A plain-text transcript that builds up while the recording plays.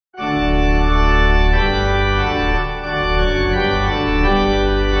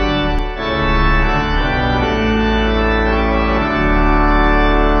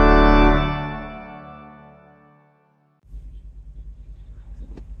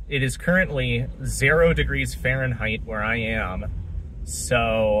it is currently 0 degrees Fahrenheit where I am.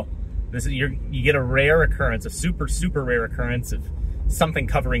 So this is, you get a rare occurrence, a super, super rare occurrence of something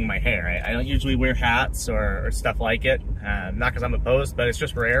covering my hair. I don't usually wear hats or stuff like it, not because I'm opposed, but it's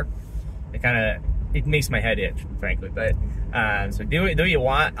just rare. It makes my head itch, frankly. But so do what you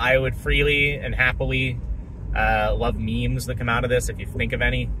want. I would freely and happily love memes that come out of this, if you think of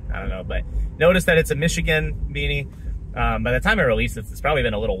any. I don't know, but notice that it's a Michigan beanie. By the time I release this, it's probably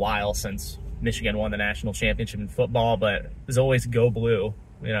been a little while since Michigan won the national championship in football, but there's always go blue.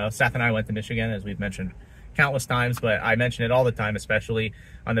 You know, Seth and I went to Michigan, as we've mentioned countless times, but I mention it all the time, especially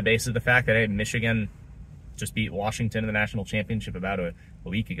on the basis of the fact that, hey, Michigan just beat Washington in the national championship about a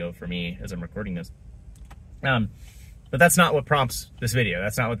week ago for me as I'm recording this. But that's not what prompts this video.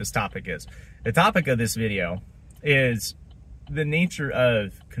 That's not what this topic is. The topic of this video is the nature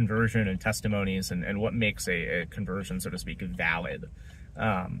of conversion and testimonies and what makes a conversion, so to speak, valid.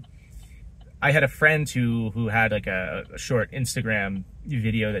 I had a friend who had like a short Instagram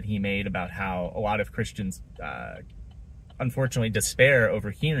video that he made about how a lot of Christians unfortunately despair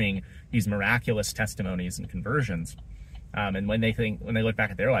over hearing these miraculous testimonies and conversions. And when they look back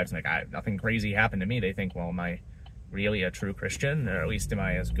at their lives, like, nothing crazy happened to me, they think, well, am I really a true Christian? Or at least am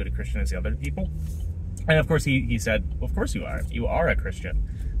I as good a Christian as the other people? And of course he said, well, of course you are. You are a Christian.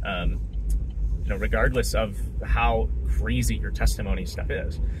 You know, regardless of how crazy your testimony stuff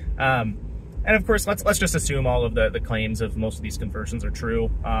is. And of course, let's just assume all of the claims of most of these conversions are true.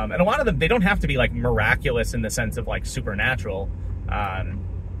 And a lot of them, they don't have to be like miraculous in the sense of like supernatural,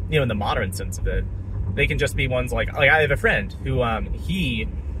 you know, in the modern sense of it. They can just be ones like I have a friend who, he,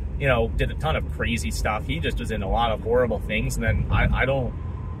 you know, did a ton of crazy stuff. He just was in a lot of horrible things. And then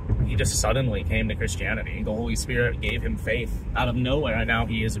he just suddenly came to Christianity. The Holy Spirit gave him faith out of nowhere. And now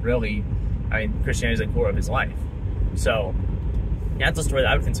he is really, Christianity is the core of his life. So yeah, that's a story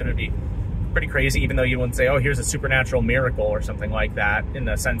that I would consider to be pretty crazy, even though you wouldn't say, oh, here's a supernatural miracle or something like that, in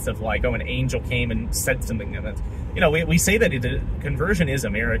the sense of like, oh, an angel came and said something. And it's, you know, we say that conversion is a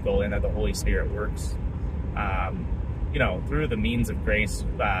miracle and that the Holy Spirit works, you know, through the means of grace,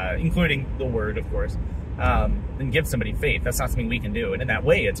 including the word, of course, and give somebody faith. That's not something we can do. And in that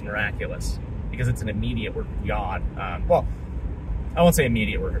way, it's miraculous because it's an immediate work of God. Well, I won't say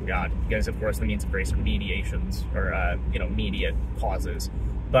immediate work of God, because of course the means of grace are mediations or, you know, mediate causes.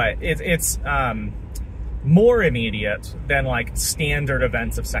 But it's more immediate than like standard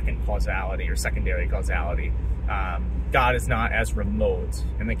events of second causality or secondary causality. God is not as remote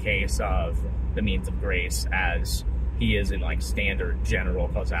in the case of the means of grace as he is in like standard general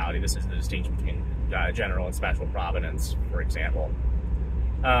causality. This is the distinction between general and special providence, for example.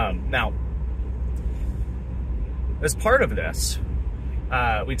 Now, as part of this,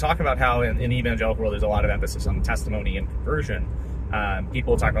 we talk about how in the evangelical world there's a lot of emphasis on testimony and conversion.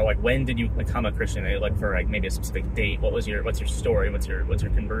 People talk about like, when did you become a Christian? They look for like maybe a specific date. What's your story? What's your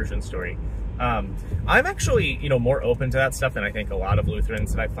conversion story? I'm actually, you know, more open to that stuff than I think a lot of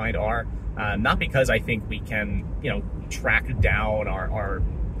Lutherans that I find are. Not because I think we can, you know, track down our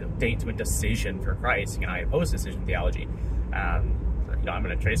date to a decision for Christ. You know, I oppose decision theology. You know, I'm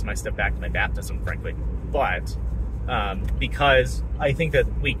going to trace my stuff back to my baptism, frankly, but because I think that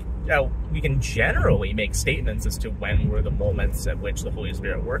we can generally make statements as to when were the moments at which the Holy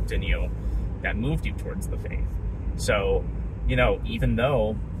Spirit worked in you that moved you towards the faith. So, you know, even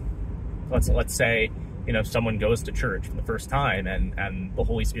though, let's say, you know, someone goes to church for the first time and the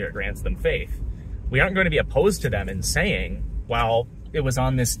Holy Spirit grants them faith, we aren't going to be opposed to them in saying, well, it was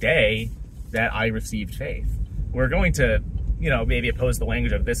on this day that I received faith. We're going to, you know, maybe oppose the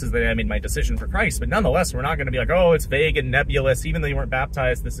language of this is the day I made my decision for Christ, but nonetheless, we're not going to be like, oh, it's vague and nebulous, even though you weren't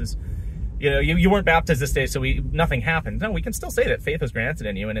baptized, this is, you know, you weren't baptized this day, so nothing happened. No, we can still say that faith was granted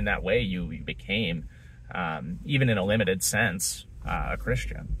in you, and in that way you became, even in a limited sense, a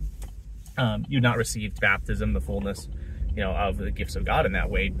Christian. You not received baptism, the fullness, you know, of the gifts of God in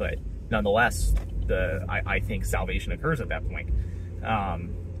that way, but nonetheless, I think salvation occurs at that point.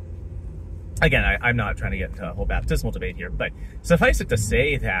 Again, I'm not trying to get into a whole baptismal debate here, but suffice it to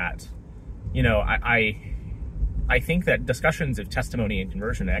say that, you know, I think that discussions of testimony and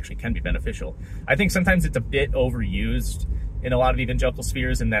conversion actually can be beneficial. I think sometimes it's a bit overused in a lot of evangelical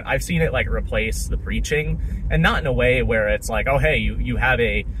spheres, in that I've seen it like replace the preaching, and not in a way where it's like, oh, hey, you have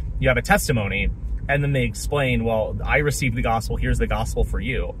a testimony, and then they explain, well, I received the gospel, here's the gospel for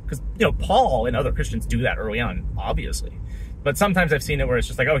you. Because, you know, Paul and other Christians do that early on, obviously. But sometimes I've seen it where it's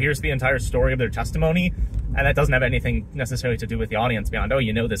just like, oh, here's the entire story of their testimony, and that doesn't have anything necessarily to do with the audience beyond, oh,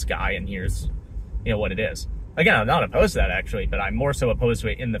 you know this guy, and here's, you know, what it is. Again, I'm not opposed to that, actually, but I'm more so opposed to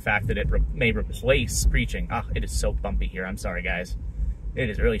it in the fact that it may replace preaching. Ah, it is so bumpy here. I'm sorry, guys. It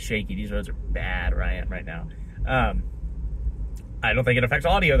is really shaky. These roads are bad where I am right now. I don't think it affects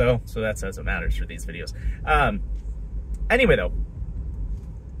audio though, so that's what matters for these videos. Anyway though,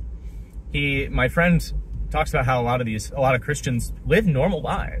 my friend talks about how a lot of Christians live normal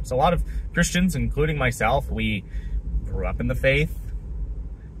lives. A lot of Christians, including myself, we grew up in the faith.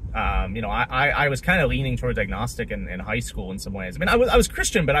 You know, I was kind of leaning towards agnostic in high school in some ways. I mean, I was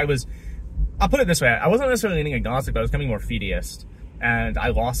Christian, but I'll put it this way, I wasn't necessarily leaning agnostic, but I was becoming more fideist, and I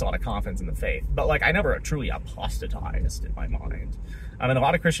lost a lot of confidence in the faith. But like, I never truly apostatized in my mind. I mean, a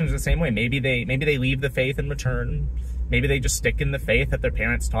lot of Christians are the same way. Maybe they leave the faith and return. Maybe they just stick in the faith that their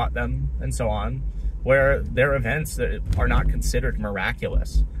parents taught them, and so on, where there are events that are not considered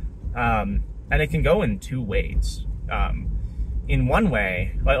miraculous. And it can go in two ways. In one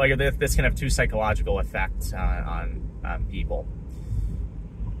way, like this can have two psychological effects on people.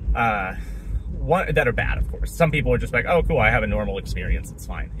 One that are bad, of course. Some people are just like, oh, cool, I have a normal experience, it's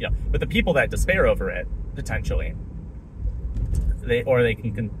fine. Yeah, but the people that despair over it, potentially,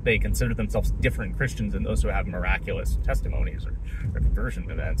 they consider themselves different Christians than those who have miraculous testimonies or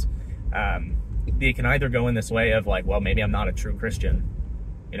conversion events. They can either go in this way of like, well, maybe I'm not a true Christian.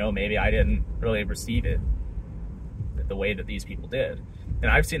 You know, maybe I didn't really receive it the way that these people did. And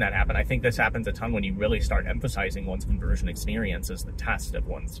I've seen that happen. I think this happens a ton when you really start emphasizing one's conversion experience as the test of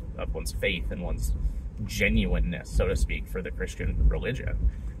one's faith and one's genuineness, so to speak, for the Christian religion.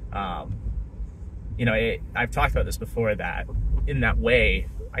 You know, I've talked about this before, that in that way,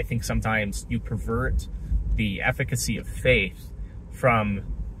 I think sometimes you pervert the efficacy of faith from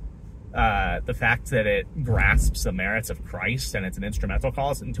the fact that it grasps the merits of Christ and it's an instrumental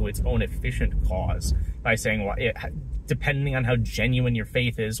cause into its own efficient cause by saying, well, depending on how genuine your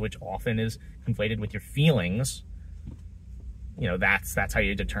faith is, which often is conflated with your feelings, you know, that's how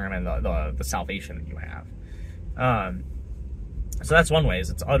you determine the salvation that you have. So that's one way, is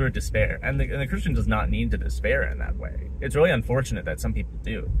it's utter despair. And the Christian does not need to despair in that way. It's really unfortunate that some people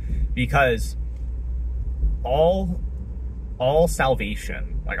do, because all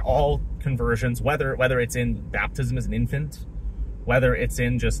salvation, like all conversions, whether it's in baptism as an infant, whether it's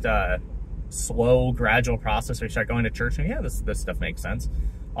in just a slow, gradual process where you start going to church and, yeah, this stuff makes sense,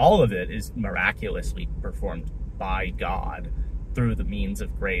 all of it is miraculously performed by God through the means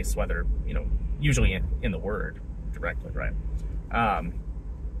of grace, whether, you know, usually in the Word directly, right?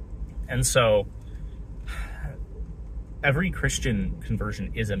 And so every Christian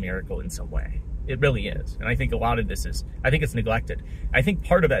conversion is a miracle in some way. It really is. And I think a lot of this I think it's neglected. I think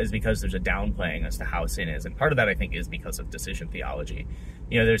part of that is because there's a downplaying as to how sin is. And part of that, I think, is because of decision theology.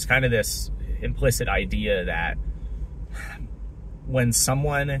 You know, there's kind of this implicit idea that when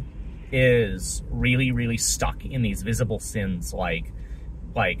someone is really, really stuck in these visible sins, like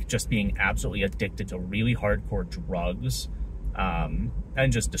just being absolutely addicted to really hardcore drugs, and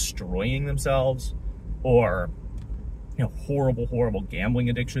just destroying themselves, or, you know, horrible gambling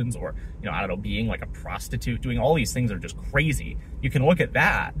addictions, or, you know, I don't know, being like a prostitute, doing all these things that are just crazy. You can look at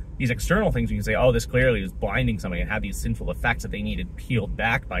that, these external things, you can say, oh, this clearly is blinding somebody and had these sinful effects that they needed peeled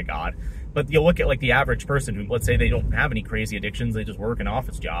back by God. But you'll look at like the average person who, let's say they don't have any crazy addictions, they just work an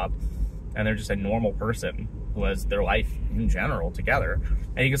office job, and they're just a normal person who has their life in general together.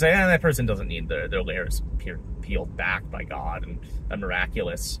 And you can say, that person doesn't need their layers peeled back by God and a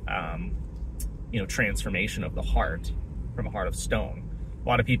miraculous, you know, transformation of the heart from a heart of stone. A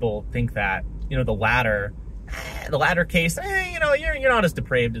lot of people think that, you know, the latter case, you know, you're not as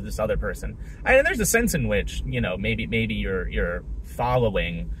depraved as this other person. And there's a sense in which, you know, maybe you're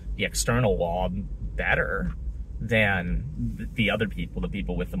following the external law better than the other people, the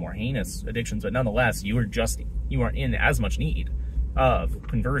people with the more heinous addictions, but nonetheless, you are in as much need of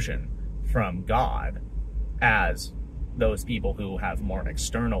conversion from God as those people who have more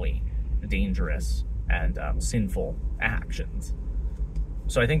externally dangerous and sinful actions.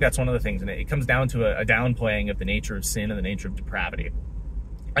 So I think that's one of the things, and it comes down to a downplaying of the nature of sin and the nature of depravity.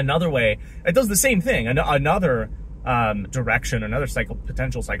 Another way, it does the same thing. Another direction, another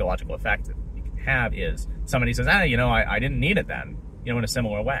potential psychological effect that you can have is somebody says, you know, I didn't need it then, you know, in a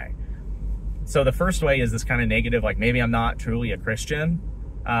similar way. So the first way is this kind of negative, like maybe I'm not truly a Christian,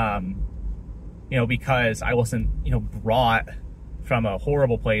 you know, because I wasn't, you know, brought from a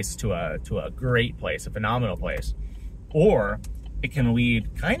horrible place to a great place, a phenomenal place. Or it can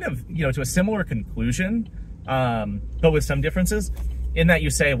lead kind of, you know, to a similar conclusion, but with some differences, in that you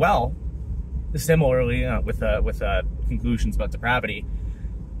say, well, similarly with conclusions about depravity,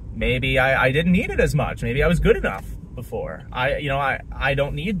 maybe I didn't need it as much. Maybe I was good enough before. I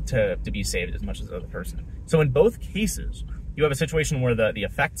don't need to be saved as much as the other person. So in both cases, you have a situation where the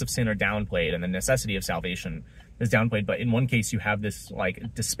effects of sin are downplayed and the necessity of salvation is downplayed, but in one case you have this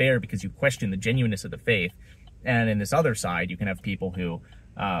like despair because you question the genuineness of the faith, and in this other side you can have people who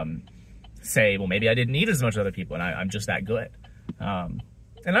say, well, maybe I didn't need as much as other people, and I'm just that good.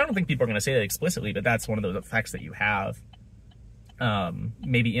 And I don't think people are going to say that explicitly, but that's one of those effects that you have,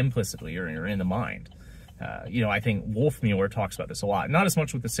 maybe implicitly or in the mind. I think Wolfmueller talks about this a lot, not as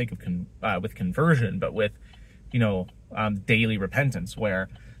much with the sake of with conversion, but with, daily repentance, where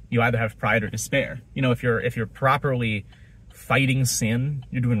you either have pride or despair. If you're properly fighting sin,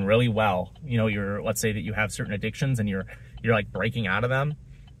 you're doing really well. Let's say that you have certain addictions and you're like breaking out of them,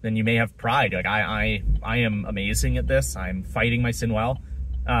 then you may have pride. Like I am amazing at this. I'm fighting my sin well,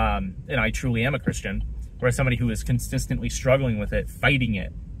 and I truly am a Christian. Whereas somebody who is consistently struggling with it, fighting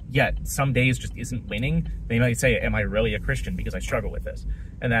it, yet some days just isn't winning, they might say, am I really a Christian because I struggle with this?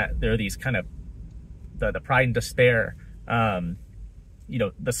 And that there are these kind of the pride and despair,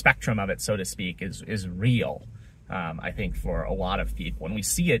 the spectrum of it, so to speak, is real, I think, for a lot of people. And we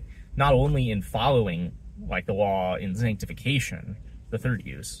see it not only in following like the law in sanctification, the third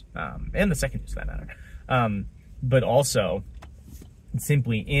use, and the second use for that matter, but also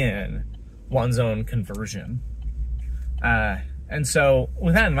simply in one's own conversion. And so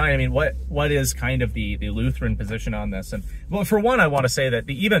with that in mind, I mean, what is kind of the Lutheran position on this? And well, for one, I want to say that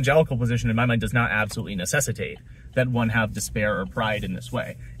the evangelical position in my mind does not absolutely necessitate that one have despair or pride in this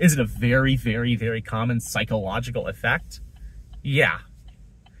way. Is it a very, very, very common psychological effect? Yeah.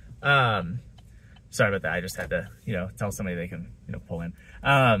 Sorry about that. I just had to, tell somebody they can, pull in.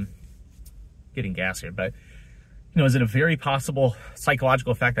 Getting gas here, but is it a very possible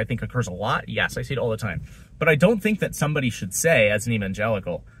psychological effect I think occurs a lot? Yes, I see it all the time. But I don't think that somebody should say, as an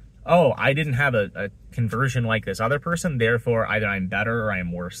evangelical, oh, I didn't have a conversion like this other person, therefore either I'm better or I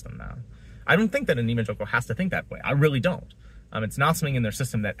am worse than them. I don't think that an evangelical has to think that way. I really don't. It's not something in their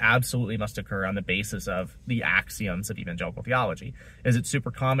system that absolutely must occur on the basis of the axioms of evangelical theology. Is it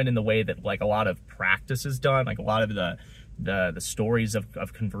super common in the way that like a lot of practice is done, like a lot of the stories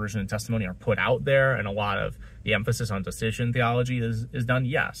of conversion and testimony are put out there, and a lot of the emphasis on decision theology is done?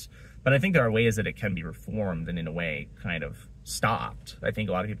 Yes. But I think there are ways that it can be reformed and in a way kind of stopped. I think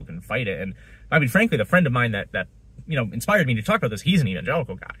a lot of people can fight it. And I mean, frankly, the friend of mine that inspired me to talk about this, he's an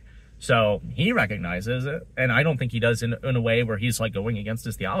evangelical guy. So he recognizes it, and I don't think he does in a way where he's like going against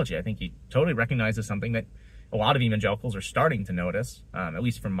his theology. I think he totally recognizes something that a lot of evangelicals are starting to notice, at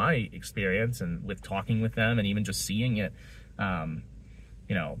least from my experience and with talking with them and even just seeing it, online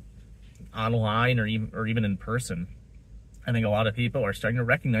or even in person. I think a lot of people are starting to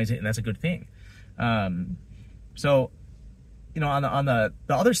recognize it, and that's a good thing. So, on the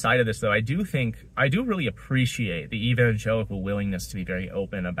other side of this, though, I do really appreciate the evangelical willingness to be very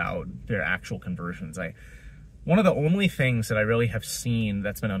open about their actual conversions. One of the only things that I really have seen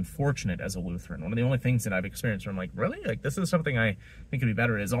that's been unfortunate as a Lutheran, one of the only things that I've experienced where I'm like, really? Like, this is something I think could be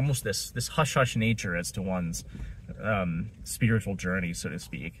better, is almost this hush-hush nature as to one's spiritual journey, so to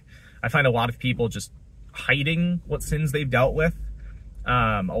speak. I find a lot of people just hiding what sins they've dealt with.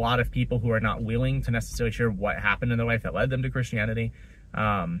 A lot of people who are not willing to necessarily share what happened in their life that led them to Christianity.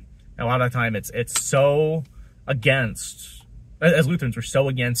 A lot of the time it's so against, as Lutherans, we're so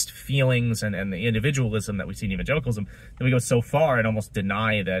against feelings and the individualism that we see in evangelicalism that we go so far and almost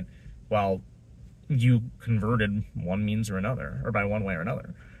deny that, well, you converted one means or another, or by one way or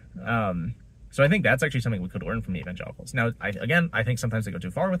another. So I think that's actually something we could learn from the evangelicals. Now, I think sometimes they go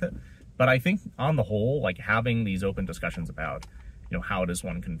too far with it, but I think on the whole, like having these open discussions about, how does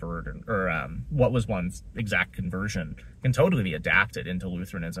one convert, or what was one's exact conversion, can totally be adapted into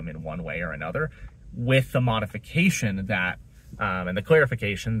Lutheranism in one way or another, with the modification that, and the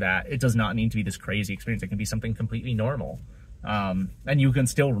clarification that it does not need to be this crazy experience. It can be something completely normal. And you can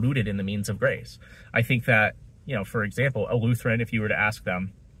still root it in the means of grace. I think that, for example, a Lutheran, if you were to ask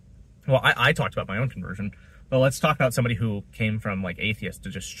them, well, I talked about my own conversion, but let's talk about somebody who came from like atheist to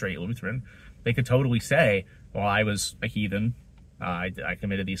just straight Lutheran. They could totally say, well, I was a heathen. I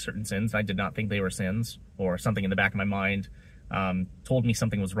committed these certain sins. I did not think they were sins, or something in the back of my mind told me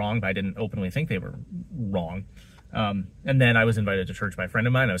something was wrong, but I didn't openly think they were wrong. And then I was invited to church by a friend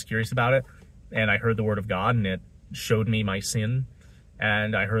of mine. I was curious about it, and I heard the word of God, and it showed me my sin,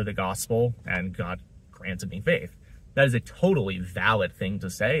 and I heard the gospel, and God granted me faith. That is a totally valid thing to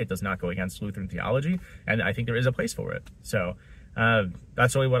say. It does not go against Lutheran theology, and I think there is a place for it. So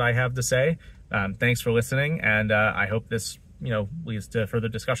that's really what I have to say. Thanks for listening, and I hope this leads to further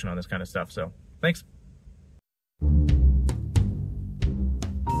discussion on this kind of stuff. So thanks.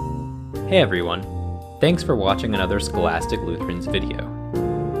 Hey everyone, thanks for watching another Scholastic Lutherans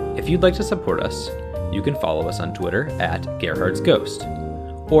video. If you'd like to support us, you can follow us on Twitter at Gerhard's Ghost,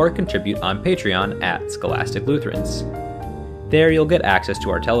 or contribute on Patreon at Scholastic Lutherans. There you'll get access to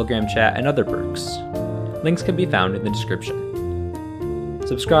our Telegram chat and other perks. Links can be found in the description.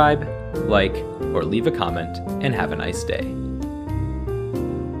 Subscribe, like, or leave a comment, and have a nice day.